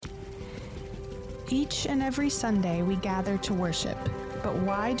Each and every Sunday we gather to worship, but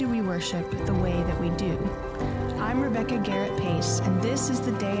why do we worship the way that we do? I'm Rebecca Garrett Pace, and this is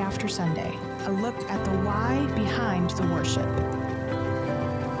the Day After Sunday, a look at the why behind the worship.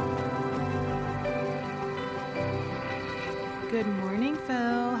 Good morning,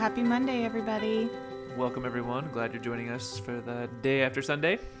 Phil. Happy Monday, everybody. Welcome, everyone. Glad you're joining us for the Day After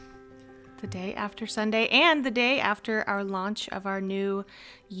Sunday. The day after Sunday, and the day after our launch of our new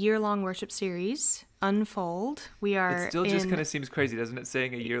year-long worship series, Unfold. It still just kind of seems crazy, doesn't it,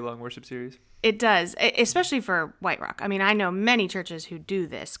 saying a year-long worship series? It does, especially for White Rock. I mean, I know many churches who do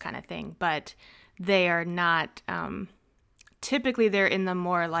this kind of thing, but they are not, typically they're in the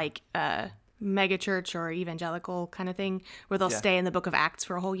more like mega church or evangelical kind of thing, where they'll stay in the book of Acts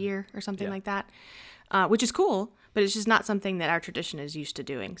for a whole year or something like that, which is cool. But it's just not something that our tradition is used to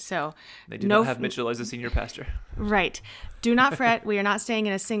doing. So they do not have Mitchell as a senior pastor. Right. Do not fret. We are not staying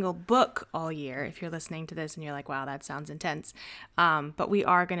in a single book all year. If you're listening to this and you're like, wow, that sounds intense. But we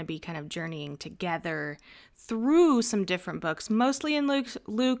are going to be kind of journeying together through some different books, mostly in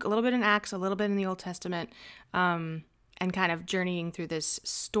Luke, a little bit in Acts, a little bit in the Old Testament, and kind of journeying through this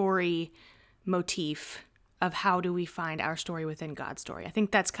story motif of how do we find our story within God's story. I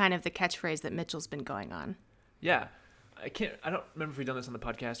think that's kind of the catchphrase that Mitchell's been going on. Yeah. I don't remember if we've done this on the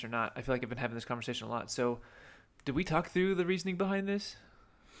podcast or not. I feel like I've been having this conversation a lot. So did we talk through the reasoning behind this?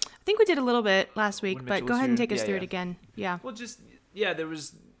 I think we did a little bit last week, but go ahead and take us through it again. Yeah. Well,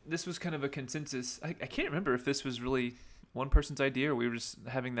 this was kind of a consensus. I can't remember if this was really one person's idea or we were just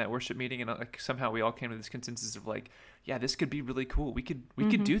having that worship meeting and somehow we all came to this consensus of like, yeah, this could be really cool. We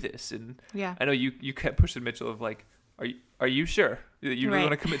could do this. And I know you kept pushing Mitchell of like, are you sure that you really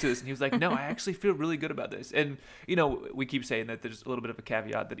want to commit to this? And he was like, no, I actually feel really good about this. And, we keep saying that there's a little bit of a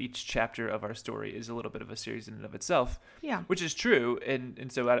caveat that each chapter of our story is a little bit of a series in and of itself, which is true.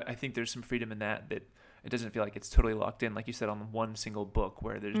 And so I think there's some freedom in that it doesn't feel like it's totally locked in, like you said, on one single book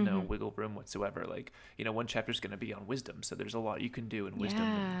where there's no wiggle room whatsoever. Like, one chapter is going to be on wisdom. So there's a lot you can do in wisdom.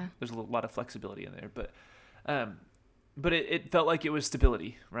 And there's a lot of flexibility in there. But it felt like it was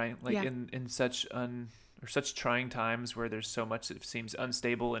stability, right? Like in such such trying times where there's so much that seems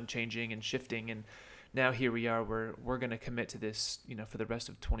unstable and changing and shifting. And now here we are, we're going to commit to this, for the rest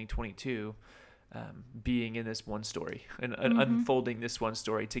of 2022, being in this one story and unfolding this one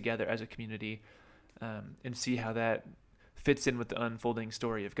story together as a community, and see how that fits in with the unfolding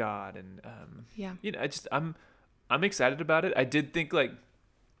story of God. And, I'm excited about it. I did think like,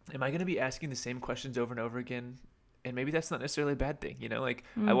 am I going to be asking the same questions over and over again? And maybe that's not necessarily a bad thing,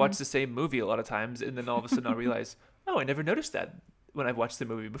 I watch the same movie a lot of times and then all of a sudden I'll realize, oh, I never noticed that when I've watched the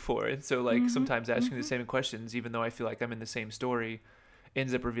movie before. And so sometimes asking the same questions, even though I feel like I'm in the same story,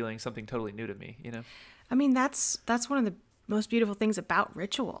 ends up revealing something totally new to me, I mean, that's one of the most beautiful things about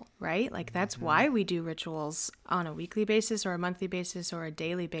ritual, right? Like that's why we do rituals on a weekly basis or a monthly basis or a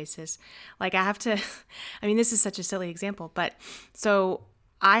daily basis. Like this is such a silly example, but so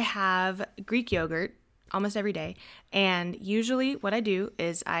I have Greek yogurt almost every day. And usually what I do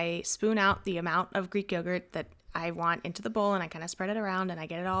is I spoon out the amount of Greek yogurt that I want into the bowl and I kind of spread it around and I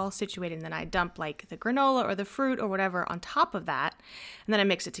get it all situated. And then I dump like the granola or the fruit or whatever on top of that. And then I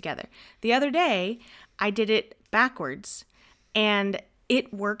mix it together. The other day I did it backwards and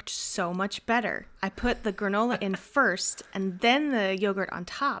it worked so much better. I put the granola in first and then the yogurt on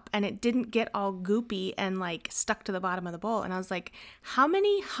top, and it didn't get all goopy and like stuck to the bottom of the bowl. And I was like, how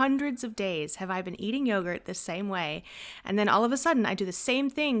many hundreds of days have I been eating yogurt the same way? And then all of a sudden I do the same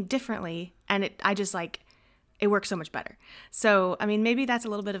thing differently and it works so much better. So, I mean, maybe that's a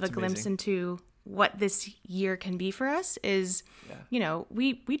little bit of a glimpse into what this year can be for us is,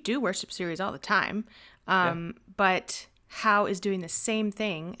 we do worship series all the time, but how is doing the same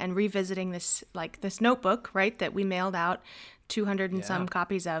thing and revisiting this notebook, right, that we mailed out 200 and some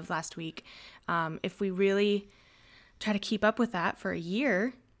copies of last week. If we really try to keep up with that for a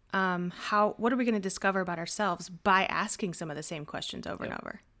year, what are we going to discover about ourselves by asking some of the same questions over and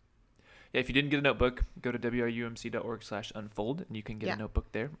over? Yeah, if you didn't get a notebook, go to wrumc.org/unfold and you can get a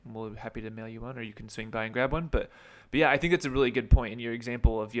notebook there. We'll be happy to mail you one, or you can swing by and grab one. But yeah, I think that's a really good point. And your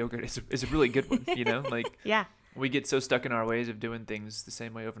example of yogurt is a really good one, We get so stuck in our ways of doing things the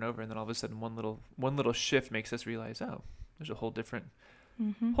same way over and over, and then all of a sudden one little shift makes us realize, oh, there's a whole different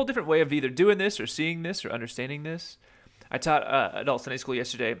way of either doing this or seeing this or understanding this. I taught adult Sunday school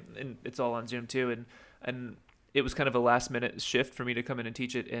yesterday, and it's all on Zoom too, and it was kind of a last minute shift for me to come in and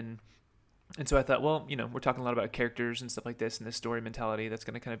teach it, and so I thought, well, we're talking a lot about characters and stuff like this, and this story mentality that's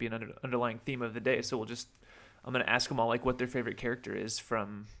going to kind of be an underlying theme of the day. So I'm going to ask them all like what their favorite character is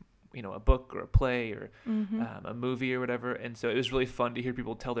from a book or a play or a movie or whatever. And so it was really fun to hear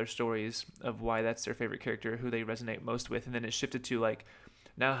people tell their stories of why that's their favorite character, who they resonate most with. And then it shifted to like,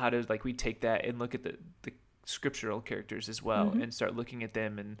 now how does like we take that and look at the scriptural characters as well and start looking at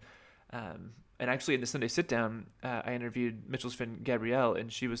them. And actually in the Sunday sit down, I interviewed Mitchell's friend Gabrielle,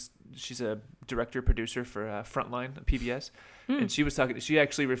 and she's a director producer for Frontline PBS. And she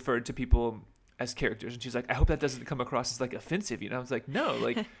actually referred to people as characters, and she's like, I hope that doesn't come across as like offensive. I was like, no,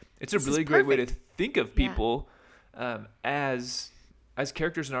 like it's a really great way to think of people as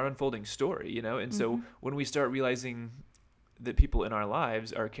characters in our unfolding story, and so when we start realizing that people in our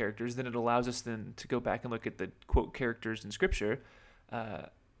lives are characters, then it allows us then to go back and look at the quote characters in scripture,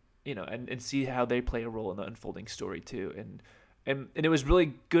 and see how they play a role in the unfolding story too. And it was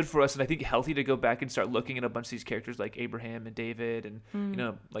really good for us, and I think healthy, to go back and start looking at a bunch of these characters like Abraham and David and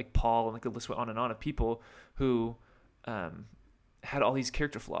like Paul, and like the list went on and on of people who had all these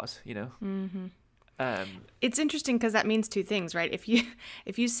character flaws. It's interesting because that means two things, right? If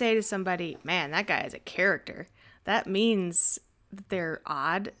you say to somebody, man, that guy is a character, that means they're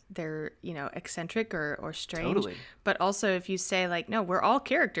odd, they're eccentric or strange. Totally. But also if you say like, no, we're all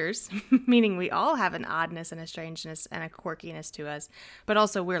characters, meaning we all have an oddness and a strangeness and a quirkiness to us, but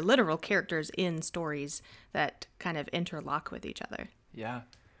also we're literal characters in stories that kind of interlock with each other. Yeah.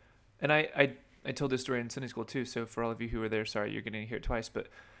 And I told this story in Sunday school too, so for all of you who were there, sorry you're going to hear it twice, but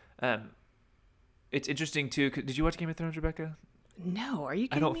it's interesting too. Did you watch Game of Thrones, Rebecca? No, are you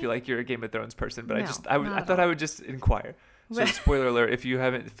kidding I don't me? feel like you're a Game of Thrones person, but No, I thought I would just inquire. So spoiler alert, if you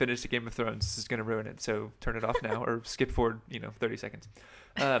haven't finished a Game of Thrones, this is going to ruin it. So turn it off now or skip forward, 30 seconds.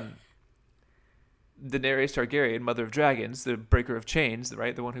 Daenerys Targaryen, Mother of Dragons, the breaker of chains,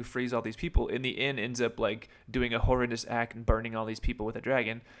 right? The one who frees all these people, in the end ends up like doing a horrendous act and burning all these people with a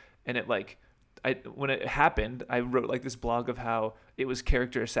dragon. And it like, when it happened, I wrote like this blog of how it was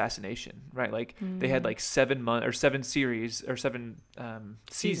character assassination, right? Like they had like 7 series or 7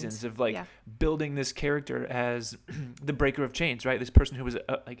 seasons of like building this character as the breaker of chains, right? This person who was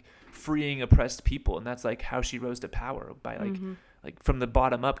like freeing oppressed people, and that's like how she rose to power, by like from the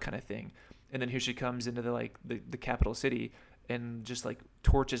bottom up kind of thing. And then here she comes into the capital city and just like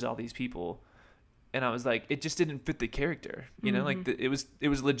torches all these people. And I was like, it just didn't fit the character, like it was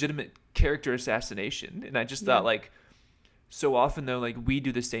legitimate character assassination. And I just thought like, so often though, like we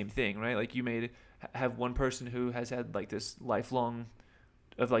do the same thing, right? Like you have one person who has had like this lifelong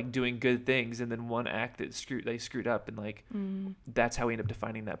of like doing good things, and then one act that they screwed up, and like that's how we end up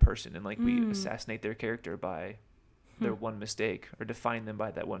defining that person, and like we assassinate their character by their one mistake, or define them by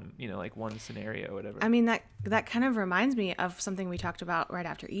that one, like one scenario or whatever. I mean, that kind of reminds me of something we talked about right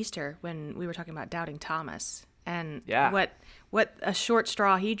after Easter when we were talking about doubting Thomas, and what a short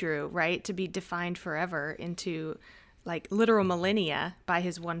straw he drew, right? To be defined forever into like literal millennia by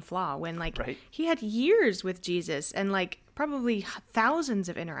his one flaw, when like he had years with Jesus and like probably thousands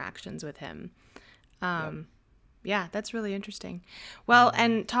of interactions with him. Yeah, that's really interesting. Well,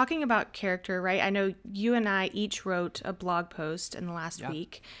 and talking about character, right? I know you and I each wrote a blog post in the last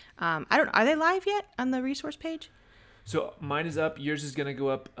week. Are they live yet on the resource page? So mine is up. Yours is going to go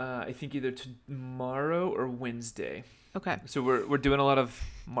up, I think, either tomorrow or Wednesday. Okay. So we're doing a lot of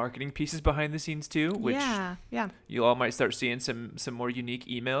marketing pieces behind the scenes too, which you all might start seeing some more unique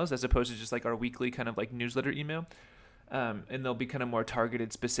emails as opposed to just like our weekly kind of like newsletter email. And there'll be kind of more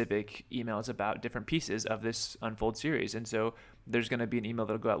targeted, specific emails about different pieces of this Unfold series. And so there's going to be an email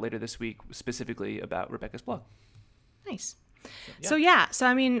that'll go out later this week specifically about Rebecca's blog. Nice. So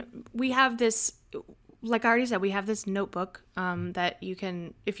I mean, we have this, like I already said, we have this notebook that you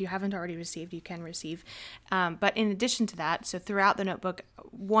can, if you haven't already received, you can receive. But in addition to that, so throughout the notebook,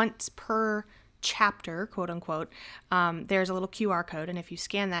 once per chapter, quote unquote, there's a little QR code, and if you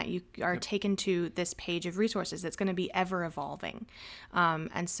scan that, you are taken to this page of resources that's going to be ever evolving.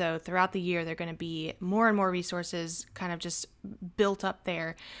 And so throughout the year, there are going to be more and more resources kind of just built up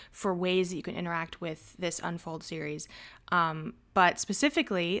there for ways that you can interact with this Unfold series. But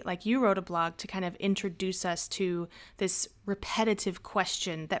specifically, like you wrote a blog to kind of introduce us to this repetitive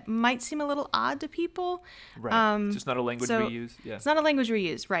question that might seem a little odd to people. Right. It's just not a language we use. Yeah. It's not a language we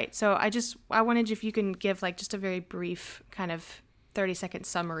use. Right. So I wanted if you can give like just a very brief kind of 30-second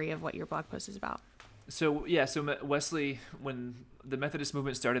summary of what your blog post is about. So Wesley, when the Methodist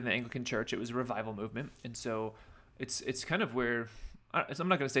movement started in the Anglican Church, it was a revival movement. And so it's kind of where, I'm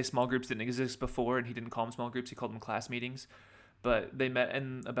not going to say small groups didn't exist before, and he didn't call them small groups, he called them class meetings. But they met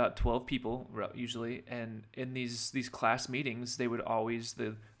in about 12 people usually, and in these class meetings, they would always,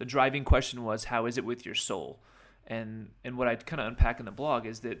 the driving question was, how is it with your soul? And what I kind of unpack in the blog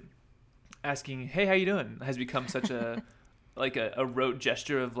is that asking, hey, how you doing, has become such a like a rote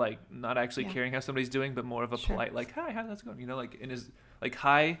gesture of like not actually Yeah. caring how somebody's doing, but more of a Sure. polite like, hi, how's it going? You know, like, and is like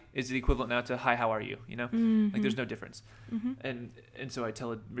hi is the equivalent now to hi, how are you? You know, like there's no difference. And so I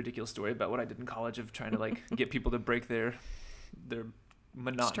tell a ridiculous story about what I did in college of trying to like get people to break their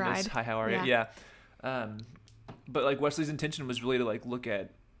monotonous Stride. hi, how are you? Yeah. But like Wesley's intention was really to like look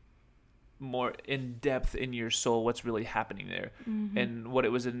at more in depth in your soul what's really happening there. And what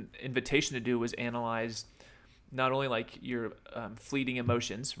it was an invitation to do was analyze not only like your fleeting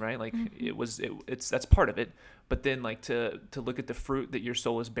emotions, right? Like it's that's part of it, but then like to look at the fruit that your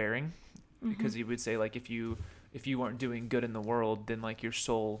soul is bearing, because he would say like if you aren't doing good in the world, then like your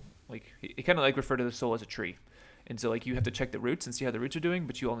soul, like he kind of like referred to the soul as a tree. And so like you have to check the roots and see how the roots are doing,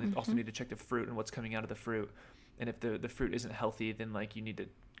 but you also need to check the fruit and what's coming out of the fruit. And if the fruit isn't healthy, then like you need to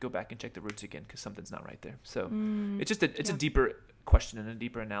go back and check the roots again because something's not right there. So it's just a deeper question and a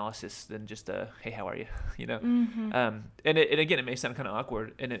deeper analysis than just a hey, how are you? You know. And again, it may sound kind of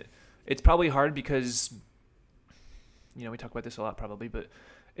awkward, and it's probably hard because we talk about this a lot probably, but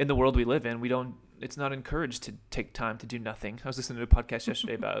in the world we live in, it's not encouraged to take time to do nothing. I was listening to a podcast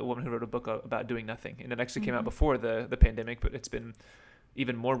yesterday about a woman who wrote a book about doing nothing, and it actually came out before the pandemic, but it's been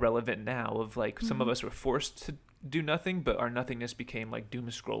even more relevant now of like some of us were forced to do nothing, but our nothingness became like doom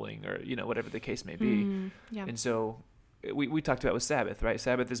scrolling or whatever the case may be. And so we talked about with Sabbath, right?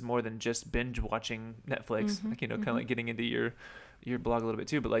 Sabbath is more than just binge watching Netflix, like kind of like getting into your blog a little bit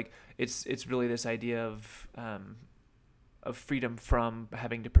too, but like it's really this idea of freedom from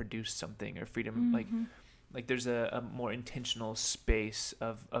having to produce something, or freedom like there's a more intentional space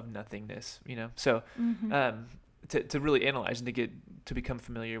of nothingness, so to really analyze and to become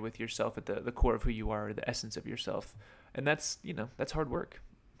familiar with yourself at the core of who you are, the essence of yourself. And that's hard work.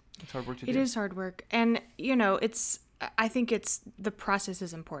 It's hard work to do. It is hard work. And, I think the process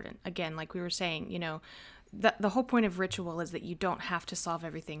is important. Again, like we were saying, the whole point of ritual is that you don't have to solve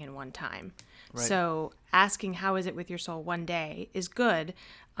everything in one time. Right. So asking how is it with your soul one day is good.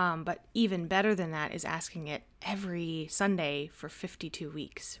 But even better than that is asking it every Sunday for 52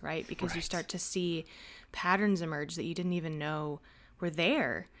 weeks, right? Because you start to see patterns emerge that you didn't even know were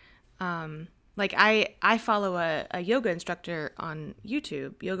there. Like I follow a yoga instructor on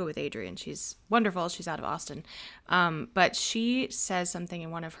YouTube, Yoga with Adriene. She's wonderful. She's out of Austin. But she says something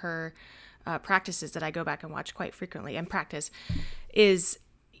in one of her practices that I go back and watch quite frequently and practice is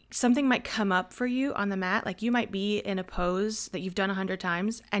something might come up for you on the mat. Like you might be in a pose that you've done 100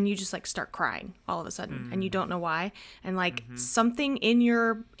 times and you just like start crying all of a sudden and you don't know why. And like something in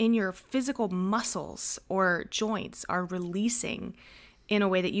your physical muscles or joints are releasing in a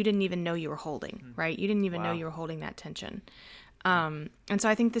way that you didn't even know you were holding, right? You didn't even know you were holding that tension. And so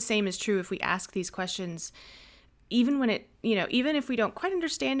I think the same is true if we ask these questions, even when even if we don't quite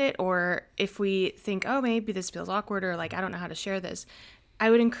understand it, or if we think, oh, maybe this feels awkward, or like, I don't know how to share this. I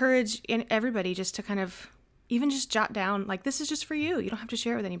would encourage everybody just to kind of even just jot down, like, this is just for you. You don't have to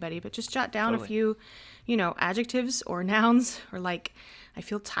share it with anybody, but just jot down a few, adjectives or nouns, or like, I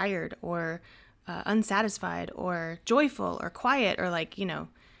feel tired, or unsatisfied, or joyful, or quiet, or like,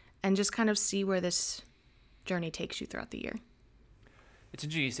 and just kind of see where this journey takes you throughout the year. It's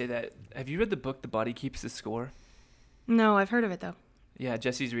interesting you say that. Have you read the book, The Body Keeps the Score? No, I've heard of it though. Yeah,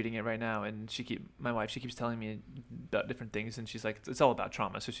 Jesse's reading it right now, and my wife keeps telling me about different things, and she's like, it's all about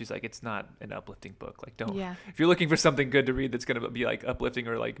trauma. So she's like, it's not an uplifting book. Like, don't. Yeah. If you're looking for something good to read that's gonna be like uplifting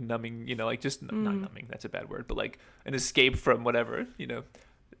or like numbing, like just not numbing. That's a bad word, but like an escape from whatever,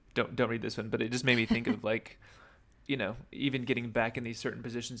 don't read this one. But it just made me think of like, even getting back in these certain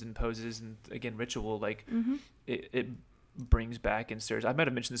positions and poses, and again, ritual, like it brings back and stirs. I might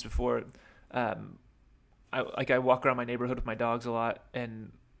have mentioned this before. I walk around my neighborhood with my dogs a lot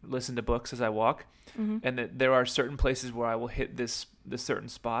and listen to books as I walk, and that there are certain places where I will hit this certain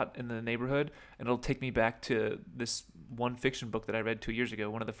spot in the neighborhood, and it'll take me back to this one fiction book that I read 2 years ago,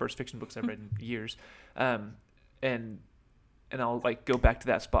 one of the first fiction books I've read in years, and I'll like go back to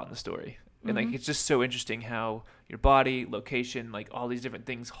that spot in the story, and like it's just so interesting how your body, location, like all these different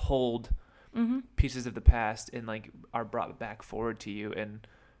things hold pieces of the past and like are brought back forward to you, and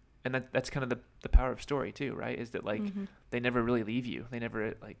that's kind of the power of story too, right? Is that like they never really leave you. They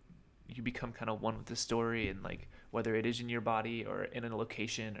never like, you become kind of one with the story, and like whether it is in your body or in a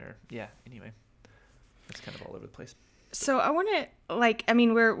location, or anyway, that's kind of all over the place. So I want to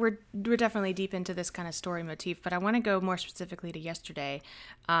we're definitely deep into this kind of story motif, but I want to go more specifically to yesterday,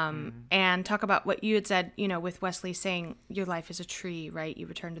 and talk about what you had said, with Wesley saying your life is a tree, right? You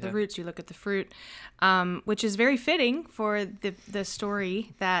return to the roots, you look at the fruit, which is very fitting for the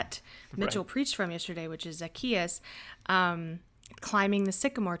story that Mitchell preached from yesterday, which is Zacchaeus, climbing the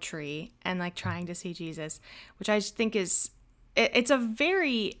sycamore tree and like trying to see Jesus, which I just think is it's a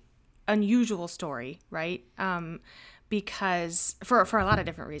very unusual story, right? Because for a lot of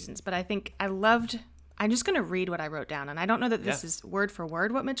different reasons. But I think I'm just going to read what I wrote down. And I don't know that this is word for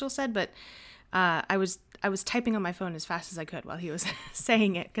word what Mitchell said, but I was typing on my phone as fast as I could while he was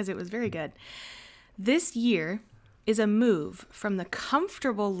saying it because it was very good. This year is a move from the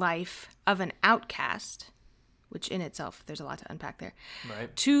comfortable life of an outcast, which in itself, there's a lot to unpack there,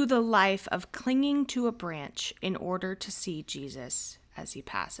 Right. to the life of clinging to a branch in order to see Jesus as he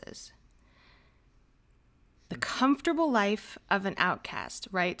passes. The comfortable life of an outcast,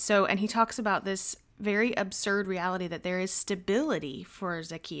 right? So, and he talks about this very absurd reality that there is stability for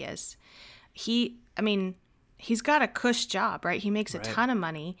Zacchaeus. He's got a cush job, right? He makes a ton of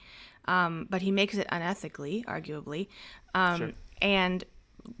money, but he makes it unethically, arguably. Sure. And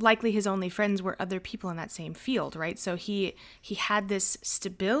likely his only friends were other people in that same field, right? So he had this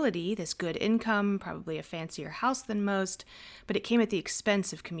stability, this good income, probably a fancier house than most, but it came at the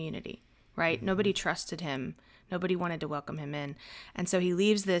expense of community, right? Mm-hmm. Nobody trusted him. Nobody wanted to welcome him in. And so he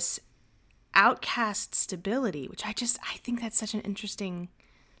leaves this outcast stability, which I think that's such an interesting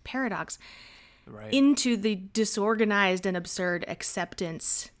paradox, Right. into the disorganized and absurd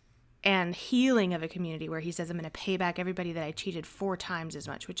acceptance and healing of a community where he says, I'm going to pay back everybody that I cheated 4 times as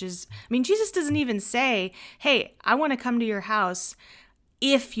much, which is, Jesus doesn't even say, hey, I want to come to your house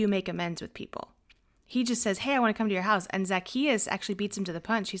if you make amends with people. He just says, hey, I want to come to your house. And Zacchaeus actually beats him to the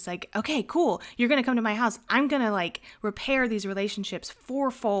punch. He's like, okay, cool. You're going to come to my house. I'm going to repair these relationships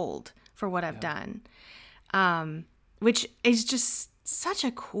fourfold for what I've done. Which is just such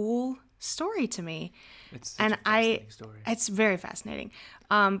a cool story to me. It's such a fascinating story. It's very fascinating.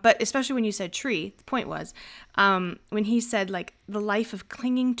 But especially when you said tree, the point was, when he said the life of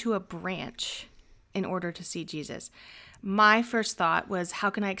clinging to a branch in order to see Jesus, my first thought was,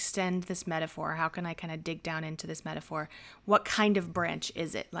 how can I extend this metaphor? How can I kind of dig down into this metaphor? What kind of branch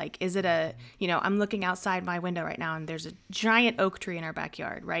is it? Is it I'm looking outside my window right now and there's a giant oak tree in our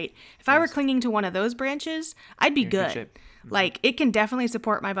backyard, right? If I were clinging to one of those branches, I'd be good. Mm-hmm. It can definitely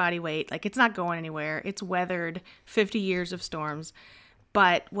support my body weight. It's not going anywhere. It's weathered 50 years of storms.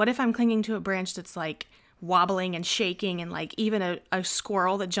 But what if I'm clinging to a branch that's wobbling and shaking and even a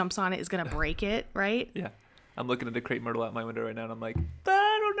squirrel that jumps on it is going to break it, right? Yeah. I'm looking at a crepe myrtle out my window right now and I'm like,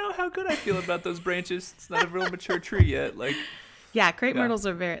 I don't know how good I feel about those branches. It's not a real mature tree yet. Yeah, crepe myrtles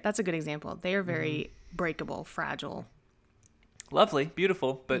are that's a good example. They are very breakable, fragile. Lovely,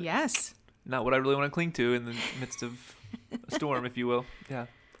 beautiful, but yes, not what I really want to cling to in the midst of a storm, if you will. Yeah.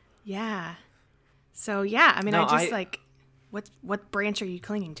 Yeah. So yeah, what branch are you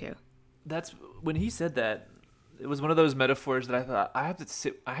clinging to? That's when he said that. It was one of those metaphors that I thought I have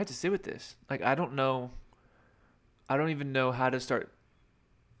to sit with this. I don't know. I don't even know how to start.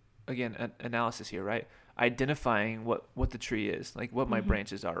 Again, analysis here, right? Identifying what the tree is, what my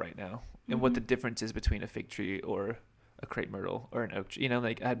branches are right now, and what the difference is between a fig tree or a crepe myrtle or an oak tree.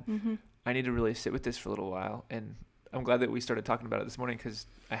 I need to really sit with this for a little while, and I'm glad that we started talking about it this morning because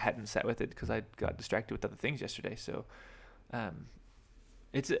I hadn't sat with it because I got distracted with other things yesterday. So,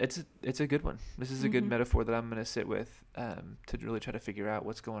 it's a good one. This is a good metaphor that I'm going to sit with to really try to figure out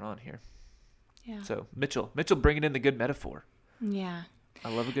what's going on here. Yeah. So Mitchell bringing in the good metaphor. Yeah. I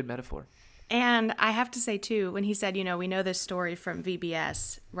love a good metaphor. And I have to say too, when he said, we know this story from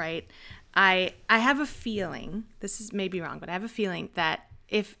VBS, right? I have a feeling, this is maybe wrong, but I have a feeling that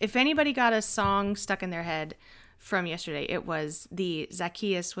if anybody got a song stuck in their head from yesterday, it was the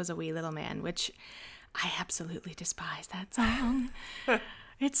Zacchaeus was a wee little man, which I absolutely despise that song.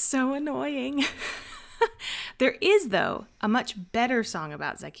 It's so annoying. There is, though, a much better song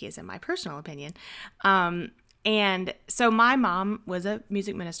about Zacchaeus, in my personal opinion. And so my mom was a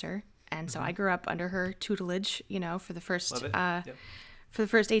music minister, and so I grew up under her tutelage, for the first for the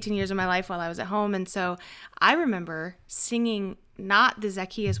first 18 years of my life while I was at home. And so I remember singing, not the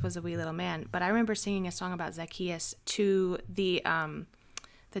Zacchaeus was a wee little man, but I remember singing a song about Zacchaeus to the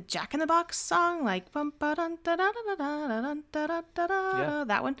Jack in the Box song, that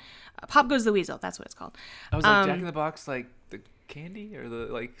one. Pop Goes the Weasel, that's what it's called. I was like, Jack in the Box, the candy or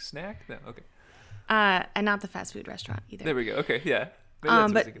the snack? No, okay. And not the fast food restaurant either. There we go. Okay, yeah.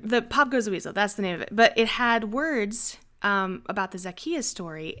 But the Pop Goes the Weasel, that's the name of it. But it had words about the Zacchaeus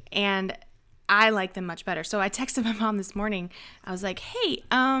story, and I like them much better. So I texted my mom this morning. I was like, hey,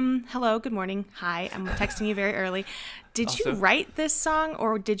 hello, good morning. Hi, I'm texting you very early. Did you write this song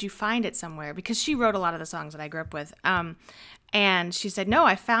or did you find it somewhere? Because she wrote a lot of the songs that I grew up with. And she said, no,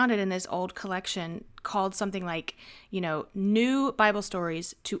 I found it in this old collection called something like, New Bible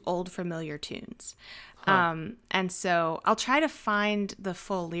Stories to Old Familiar Tunes. And so I'll try to find the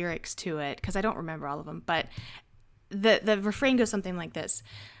full lyrics to it because I don't remember all of them. But the refrain goes something like this.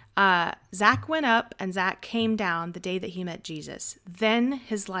 Zach went up and Zach came down the day that he met Jesus. Then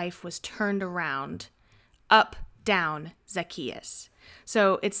his life was turned around, up, down, Zacchaeus.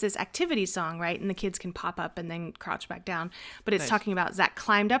 So it's this activity song, right? And the kids can pop up and then crouch back down. But it's talking about Zach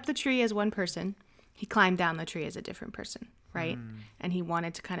climbed up the tree as one person. He climbed down the tree as a different person, right? And he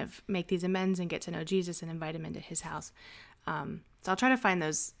wanted to kind of make these amends and get to know Jesus and invite him into his house. So I'll try to find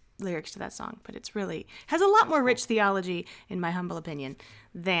those lyrics to that song, but it's really has a lot more rich theology, in my humble opinion,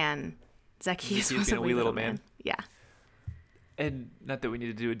 than Zacchaeus was a wee little man. Yeah. And not that we need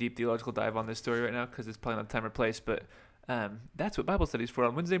to do a deep theological dive on this story right now, because it's probably not time or place, but that's what Bible study's for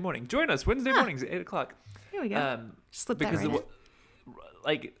on Wednesday morning. Join us Wednesday mornings at 8:00. Here we go. Slip that right in.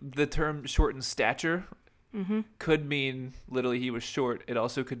 Like the term short in stature could mean literally he was short. It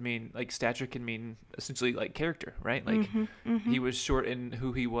also could mean like stature can mean essentially like character, right? Like he was short in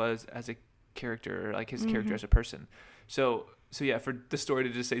who he was as a character, or like his character as a person. So yeah, for the story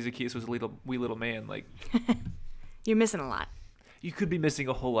to just say Zacchaeus was a wee little man, like you're missing a lot. You could be missing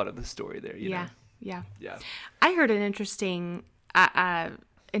a whole lot of the story there. You know? Yeah. Yeah. I heard an interesting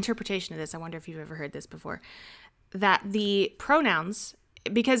interpretation of this. I wonder if you've ever heard this before. That the pronouns,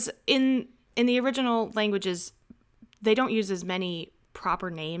 because in the original languages, they don't use as many proper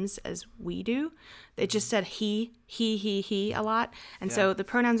names as we do. It just said he a lot. And so the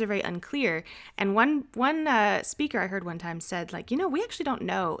pronouns are very unclear. And one speaker I heard one time said, like, we actually don't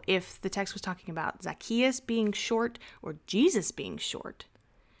know if the text was talking about Zacchaeus being short or Jesus being short.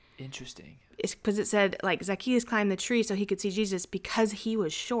 Interesting. It's because it said, like, Zacchaeus climbed the tree so he could see Jesus because he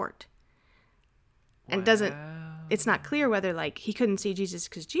was short. And it's not clear whether, like, he couldn't see Jesus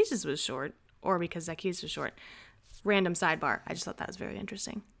because Jesus was short or because Zacchaeus was short. Random sidebar. I just thought that was very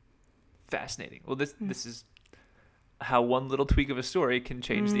interesting. Fascinating. Well, this is how one little tweak of a story can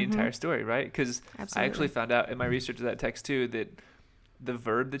change the entire story, right? Because I actually found out in my research of that text too that the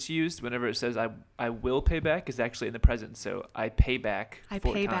verb that's used whenever it says I will pay back is actually in the present. So I pay back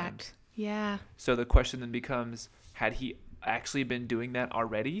 4 times. Back. Yeah. So the question then becomes, had he actually been doing that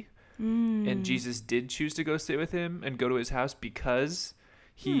already? And Jesus did choose to go stay with him and go to his house because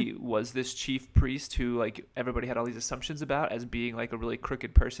he was this chief priest who, like, everybody had all these assumptions about as being like a really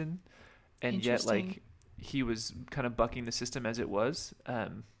crooked person. And yet, like, he was kind of bucking the system as it was. I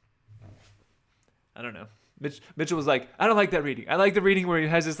don't know. Mitchell was like, I don't like that reading. I like the reading where he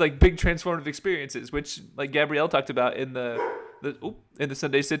has this like big transformative experiences, which like Gabrielle talked about in the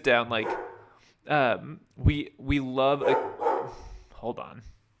Sunday sit down. Like, we love a. Hold on.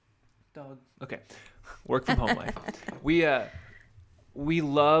 Dog. Okay. Work from home life. We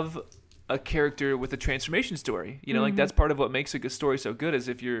love a character with a transformation story. Like that's part of what makes a story so good is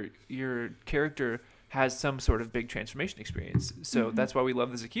if your character has some sort of big transformation experience. So that's why we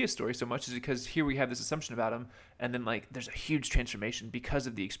love the Zacchaeus story so much, is because here we have this assumption about him, and then like there's a huge transformation because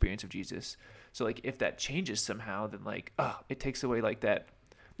of the experience of Jesus. So like if that changes somehow, then like it takes away like that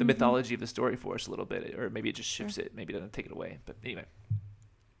the mythology of the story for us a little bit, or maybe it just shifts it, maybe it doesn't take it away. But anyway.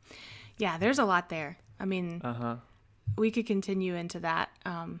 Yeah, there's a lot there. I mean, we could continue into that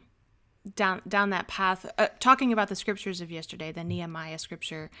down that path. Talking about the scriptures of yesterday, the Nehemiah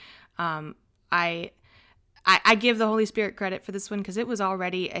scripture, I give the Holy Spirit credit for this one because it was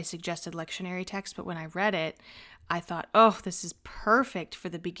already a suggested lectionary text, but when I read it, I thought, oh, this is perfect for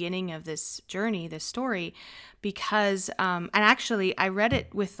the beginning of this journey, this story, because, and actually I read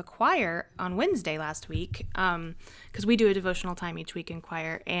it with the choir on Wednesday last week, because we do a devotional time each week in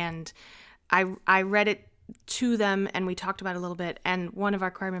choir, and I read it to them and we talked about it a little bit, and one of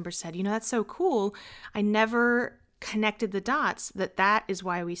our choir members said, that's so cool. I never connected the dots that is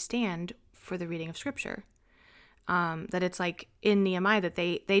why we stand for the reading of scripture. That it's like in Nehemiah that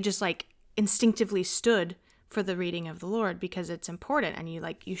they just like instinctively stood for the reading of the Lord because it's important, and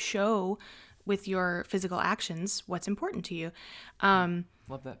you show with your physical actions what's important to you.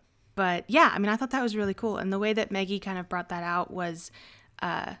 Love that. But yeah, I mean, I thought that was really cool. And the way that Maggie kind of brought that out was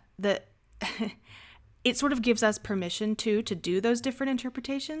that it sort of gives us permission to do those different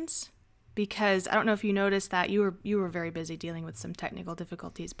interpretations, because I don't know if you noticed that you were very busy dealing with some technical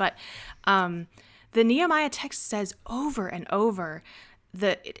difficulties, but the Nehemiah text says over and over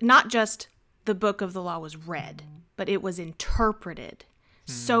that not just the book of the law was read, but it was interpreted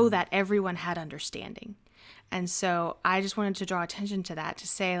so that everyone had understanding. And so I just wanted to draw attention to that, to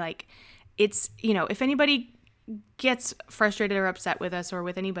say, like, it's, if anybody gets frustrated or upset with us, or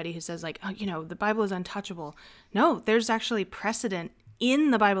with anybody who says, like, oh, the Bible is untouchable. No, there's actually precedent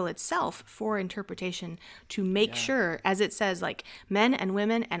in the Bible itself for interpretation to make sure, as it says, like, men and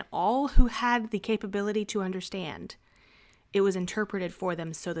women and all who had the capability to understand it was interpreted for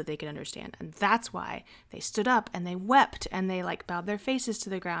them so that they could understand. And that's why they stood up and they wept and they like bowed their faces to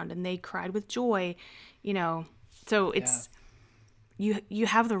the ground and they cried with joy, you know. So it's you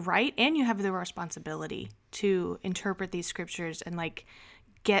have the right and you have the responsibility to interpret these scriptures and like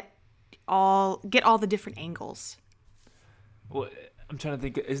get all the different angles. Well, I'm trying to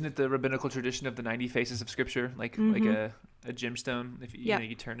think. Isn't it the rabbinical tradition of the 90 faces of Scripture, like a gemstone? If you know,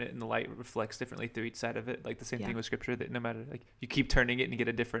 you turn it and the light reflects differently through each side of it. Like the same thing with Scripture, that no matter, like, you keep turning it and you get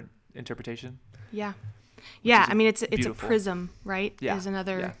a different interpretation. Yeah, yeah. I mean, it's beautiful. a prism, right? Yeah. It's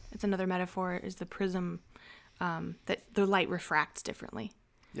another metaphor. Is the prism that the light refracts differently.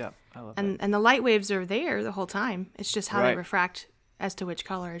 Yeah, I love that. And the light waves are there the whole time. It's just how they Right. refract as to which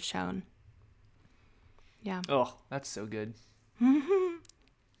color is shown. Yeah. Oh, that's so good.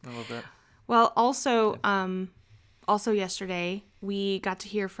 I love that. Well, also yesterday we got to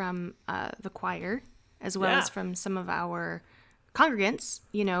hear from the choir as well as from some of our congregants.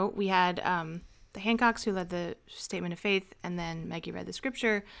 You know, we had the Hancocks who led the statement of faith, and then Maggie read the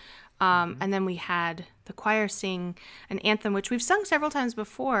scripture. And then we had the choir sing an anthem, which we've sung several times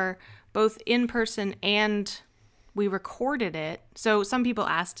before, both in person and we recorded it. So some people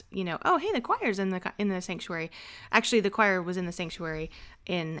asked, you know, oh, hey, the choir's in the sanctuary. Actually, the choir was in the sanctuary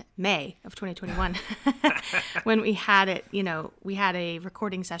in May of 2021 when we had it. You know, we had a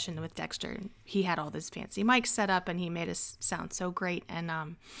recording session with Dexter. He had all this fancy mics set up, and he made us sound so great. And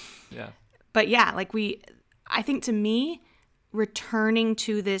but yeah, like I think to me, returning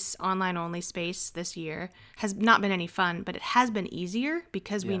to this online only space this year has not been any fun, but it has been easier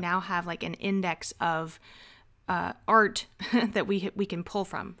because we now have like an index of art that we can pull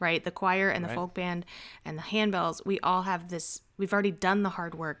from, right? The choir and the folk band and the handbells, we all have this. We've already done the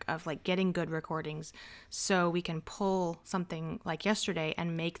hard work of like getting good recordings, so we can pull something like yesterday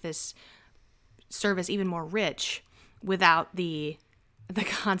and make this service even more rich without the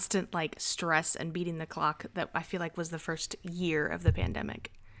constant like stress and beating the clock that I feel like was the first year of the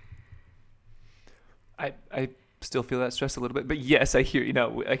pandemic. I still feel that stress a little bit, but yes, I hear, you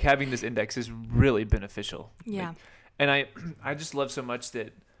know, like having this index is really beneficial. Yeah. Like, and I just love so much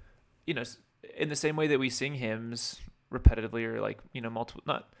that, you know, in the same way that we sing hymns repetitively or like, you know, multiple,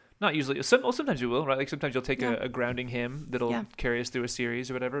 not usually, sometimes you will, right? Like sometimes you'll take a grounding hymn that'll carry us through a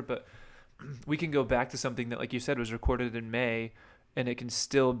series or whatever, but we can go back to something that, like you said, was recorded in May, and it can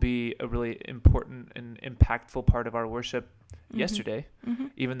still be a really important and impactful part of our worship yesterday,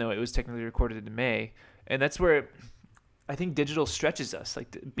 even though it was technically recorded in May. And that's where I think digital stretches us.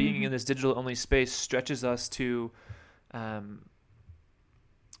 Like being in this digital only space stretches us to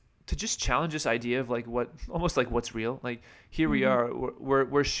just challenge this idea of like almost like what's real. Like here we are,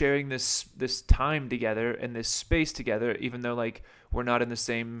 we're sharing this time together and this space together, even though like we're not in the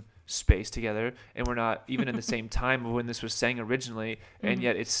same space together and we're not even in the same time of when this was sang originally, and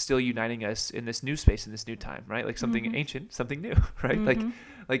yet it's still uniting us in this new space, in this new time, right? Like something ancient, something new, right?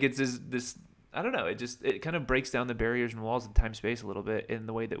 Like it's this I don't know, it kind of breaks down the barriers and walls of time space a little bit in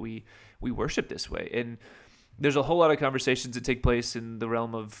the way that we worship this way. And there's a whole lot of conversations that take place in the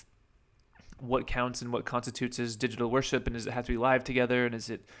realm of what counts and what constitutes as digital worship, and does it have to be live together, and is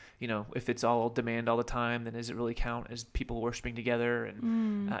it, you know, if it's all demand all the time, then does it really count as people worshiping together?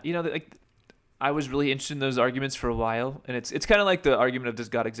 And you know, like I was really interested in those arguments for a while, and it's kind of like the argument of does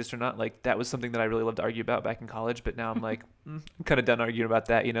God exist or not. Like that was something that I really loved to argue about back in college, but now I'm like I'm kind of done arguing about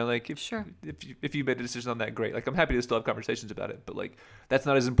that, you know, like if you made a decision on that, great, like I'm happy to still have conversations about it, but like that's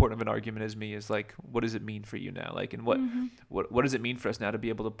not as important of an argument as me is like, what does it mean for you now, like, and what does it mean for us now to be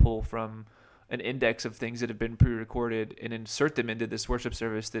able to pull from an index of things that have been pre-recorded and insert them into this worship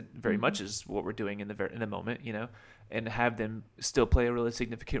service that very much is what we're doing in the moment, you know, and have them still play a really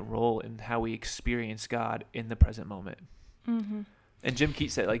significant role in how we experience God in the present moment. And Jim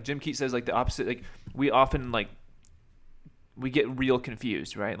Keat says like the opposite, like we often like we get real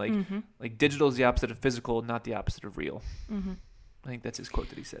confused, right? Like like digital is the opposite of physical, not the opposite of real. I think that's his quote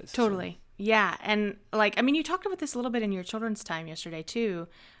that he says. Totally. So. Yeah. And like, I mean, you talked about this a little bit in your children's time yesterday too,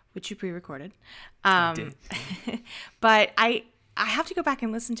 which you pre-recorded. I did. But I have to go back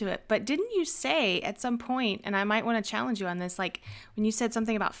and listen to it. But didn't you say at some point, and I might want to challenge you on this, like when you said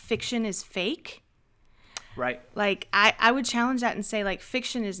something about fiction is fake? Right. Like I would challenge that and say like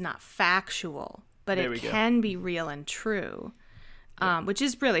fiction is not factual, but it can be real and true. Which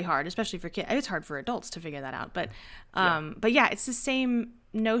is really hard, especially for kids. It's hard for adults to figure that out. But yeah, it's the same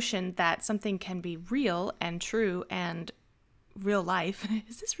notion that something can be real and true and real life.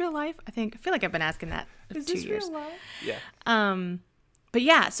 Is this real life? I feel like I've been asking that for 2 years. Real life? Yeah. But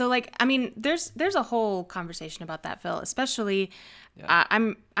yeah, so like, I mean, there's a whole conversation about that, Phil. Especially, Yeah.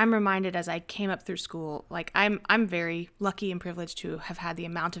 I'm reminded as I came up through school, like I'm very lucky and privileged to have had the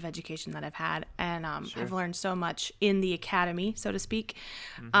amount of education that I've had, and Sure. I've learned so much in the academy, so to speak.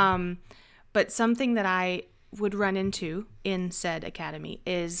 Mm-hmm. But something that I would run into in said academy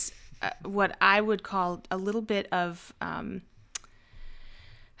is what I would call a little bit of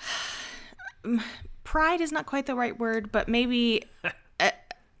pride is not quite the right word, but maybe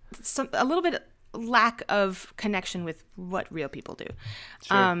a little bit lack of connection with what real people do.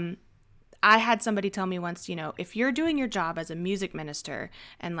 Sure. I had somebody tell me once, if you're doing your job as a music minister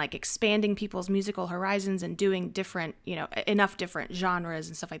and like expanding people's musical horizons and doing different, enough different genres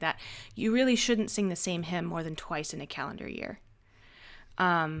and stuff like that, you really shouldn't sing the same hymn more than twice in a calendar year.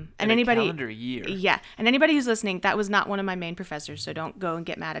 And In a anybody, calendar year. yeah, and anybody who's listening, that was not one of my main professors, so don't go and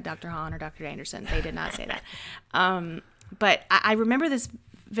get mad at Dr. Hahn or Dr. Anderson. They did not say that. But I remember this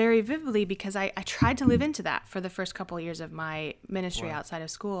very vividly because I tried to live into that for the first couple of years of my ministry Wow. outside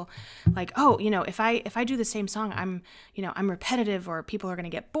of school. Like, oh, if I do the same song, I'm repetitive, or people are going to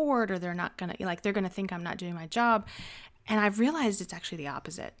get bored, or they're not going to, like, they're going to think I'm not doing my job. And I've realized it's actually the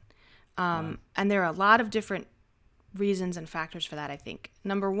opposite. And there are a lot of different reasons and factors for that, I think.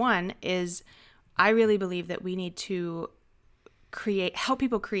 Number one is I really believe that we need to help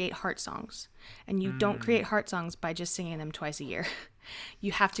people create heart songs. And you don't create heart songs by just singing them twice a year.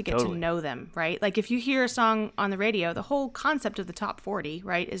 You have to get to Totally. know them, right? Like if you hear a song on the radio, the whole concept of the top 40,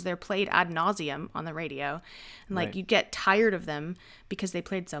 right, is they're played ad nauseum on the radio. And like Right. you get tired of them because they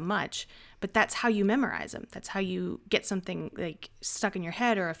played so much. But that's how you memorize them. That's how you get something like stuck in your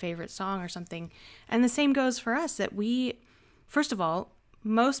head, or a favorite song or something. And the same goes for us, that first of all,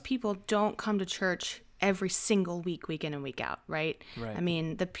 most people don't come to church every single week in and week out, right? Right. I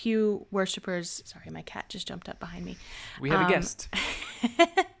mean, the pew worshipers, sorry, my cat just jumped up behind me. We have a guest.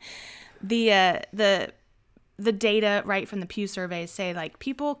 The data, right, from the Pew surveys say like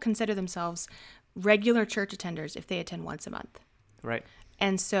people consider themselves regular church attenders if they attend once a month. Right.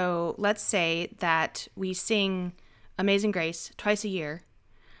 And so let's say that we sing Amazing Grace twice a year,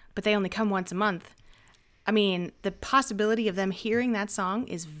 but they only come once a month. I mean, the possibility of them hearing that song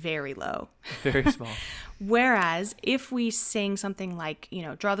is very low. Very small. Whereas if we sing something like,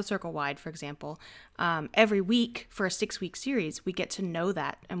 Draw the Circle Wide, for example, every week for a 6-week series, we get to know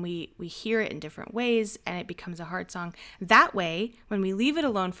that, and we hear it in different ways, and it becomes a heart song. That way, when we leave it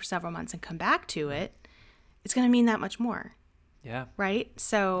alone for several months and come back to it, it's going to mean that much more, Yeah. right?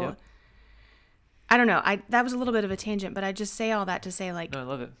 So Yep. I don't know. That was a little bit of a tangent, but I just say all that to say, like, No, I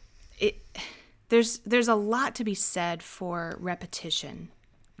love it. there's a lot to be said for repetition.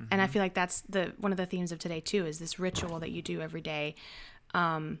 And I feel like that's one of the themes of today too, is this ritual that you do every day.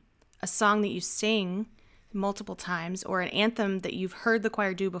 A song that you sing multiple times, or an anthem that you've heard the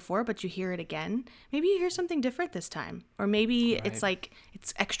choir do before, but you hear it again. Maybe you hear something different this time. Or maybe it's Right. like,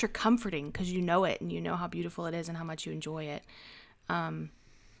 it's extra comforting because you know it and you know how beautiful it is and how much you enjoy it. Yeah.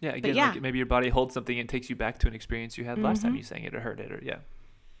 Again, yeah. like maybe your body holds something and takes you back to an experience you had last time you sang it or heard it, or yeah.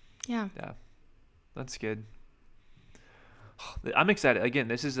 Yeah. Yeah. That's good. I'm excited. Again,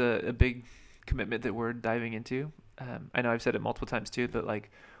 this is a big commitment that we're diving into. I know I've said it multiple times too, but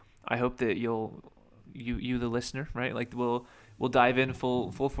like, I hope that you the listener, right? Like we'll dive in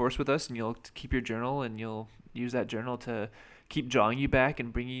full force with us, and you'll keep your journal, and you'll use that journal to keep drawing you back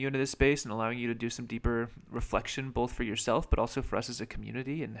and bringing you into this space and allowing you to do some deeper reflection, both for yourself, but also for us as a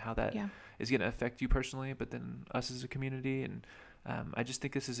community, and how that is going to affect you personally, but then us as a community. And I just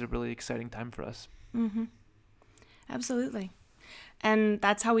think this is a really exciting time for us. Mm-hmm. Absolutely. And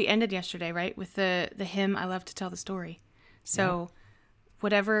that's how we ended yesterday, right? With the hymn, I Love to Tell the Story. So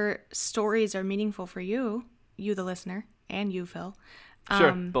whatever stories are meaningful for you, the listener, and you, Phil,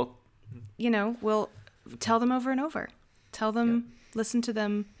 Sure, both. we'll tell them over and over. Tell them, listen to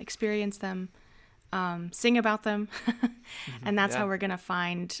them, experience them, sing about them. And that's how we're going to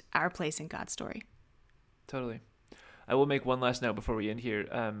find our place in God's story. Totally. I will make one last note before we end here.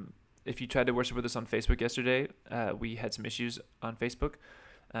 If you tried to worship with us on Facebook yesterday, we had some issues on Facebook.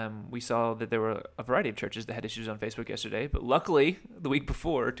 We saw that there were a variety of churches that had issues on Facebook yesterday, but luckily the week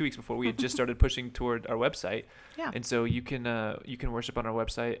before, 2 weeks before, we had just started pushing toward our website. Yeah. And so you can worship on our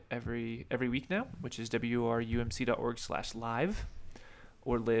website every week now, which is wrumc.org/live,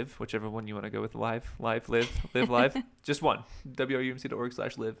 or live, whichever one you want to go with. Live, live. Just one.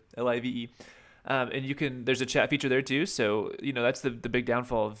 wrumc.org/live, LIVE. And there's a chat feature there too. So, that's the big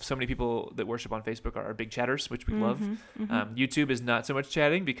downfall of so many people that worship on Facebook are big chatters, which we love. YouTube is not so much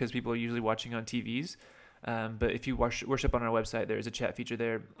chatting because people are usually watching on TVs. But if you worship on our website, there is a chat feature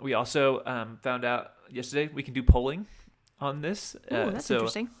there. We also found out yesterday we can do polling on this. Oh, that's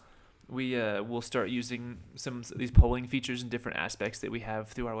interesting. We will start using some of these polling features and different aspects that we have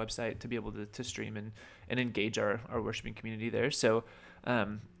through our website to be able to stream and engage our worshiping community there. So,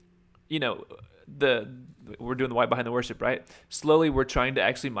 we're doing the why behind the worship, right? Slowly, we're trying to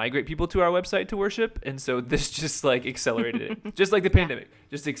actually migrate people to our website to worship, and so this just like accelerated it, just like the pandemic,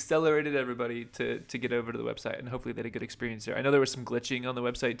 just accelerated everybody to get over to the website, and hopefully they had a good experience there. I know there was some glitching on the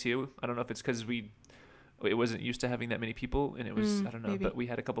website too. I don't know if it's because it wasn't used to having that many people, and it was, I don't know, maybe. but we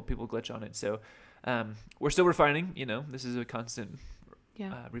had a couple people glitch on it. So we're still refining, this is a constant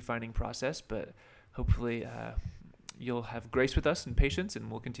refining process, but hopefully you'll have grace with us and patience, and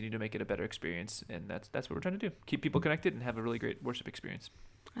we'll continue to make it a better experience. And that's what we're trying to do. Keep people connected and have a really great worship experience.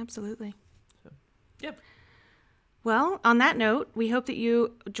 Absolutely. So, yep. Well, on that note, we hope that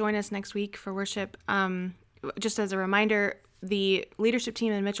you join us next week for worship. Just as a reminder, the leadership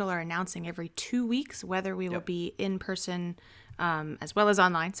team in Mitchell are announcing every 2 weeks whether we will be in person as well as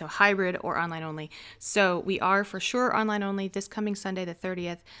online, so hybrid or online only. So we are for sure online only this coming Sunday, the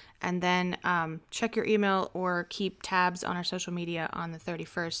 30th. And then check your email or keep tabs on our social media on the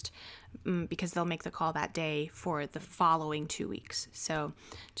 31st because they'll make the call that day for the following 2 weeks. So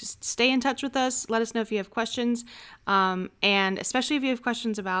just stay in touch with us. Let us know if you have questions. And especially if you have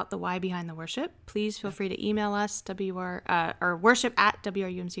questions about the why behind the worship, please feel free to email us, or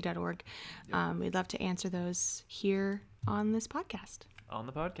worship@wrumc.org. We'd love to answer those here on this podcast. On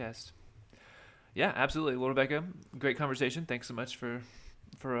the podcast. Yeah, absolutely. Well, Rebecca, great conversation. Thanks so much for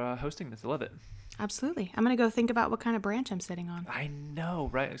hosting this. I love it. Absolutely. I'm going to go think about what kind of branch I'm sitting on. I know,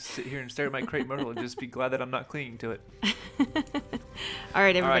 right? I sit here and stare at my crepe myrtle and just be glad that I'm not clinging to it. All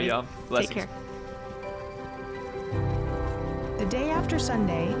right, everybody. All right, y'all. Blessings. Take care. The Day After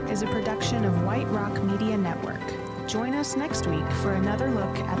Sunday is a production of White Rock Media Network. Join us next week for another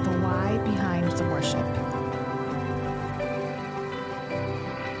look at the why behind the worship.